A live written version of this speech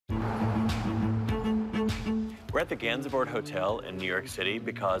We're at the Gansevoort Hotel in New York City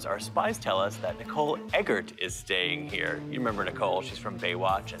because our spies tell us that Nicole Eggert is staying here. You remember Nicole, she's from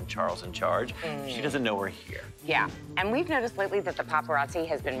Baywatch and Charles in Charge. She doesn't know we're here. Yeah, and we've noticed lately that the paparazzi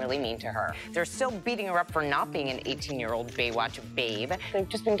has been really mean to her. They're still beating her up for not being an 18-year-old Baywatch babe. They've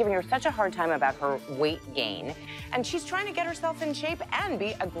just been giving her such a hard time about her weight gain. And she's trying to get herself in shape and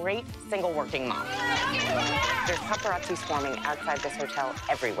be a great single working mom. There's paparazzi swarming outside this hotel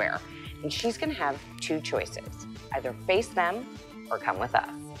everywhere. And she's gonna have two choices. Either face them or come with us.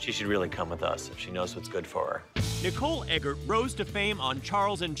 She should really come with us if she knows what's good for her. Nicole Eggert rose to fame on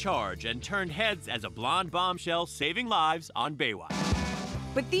Charles in Charge and turned heads as a blonde bombshell saving lives on Baywatch.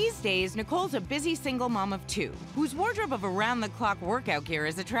 But these days, Nicole's a busy single mom of two, whose wardrobe of around-the-clock workout gear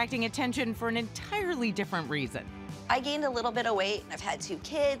is attracting attention for an entirely different reason. I gained a little bit of weight. I've had 2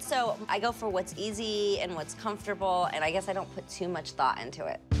 kids, so I go for what's easy and what's comfortable, and I guess I don't put too much thought into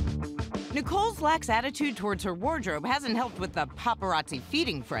it. Nicole's lax attitude towards her wardrobe hasn't helped with the paparazzi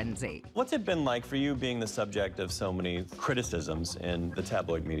feeding frenzy. What's it been like for you being the subject of so many criticisms in the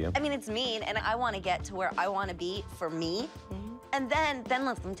tabloid media? I mean, it's mean, and I want to get to where I want to be for me, and then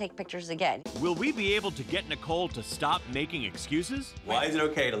let them take pictures again. Will we be able to get Nicole to stop making excuses? Why is it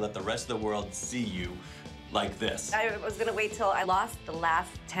okay to let the rest of the world see you like this? I was gonna wait till I lost the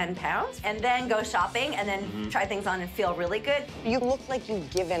last 10 pounds and then go shopping and then try things on and feel really good. You look like you've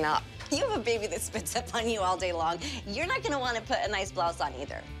given up. You have a baby that spits up on you all day long. You're not gonna wanna put a nice blouse on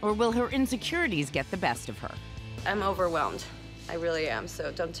either. Or will her insecurities get the best of her? I'm overwhelmed. I really am,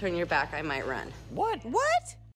 so don't turn your back, I might run. What?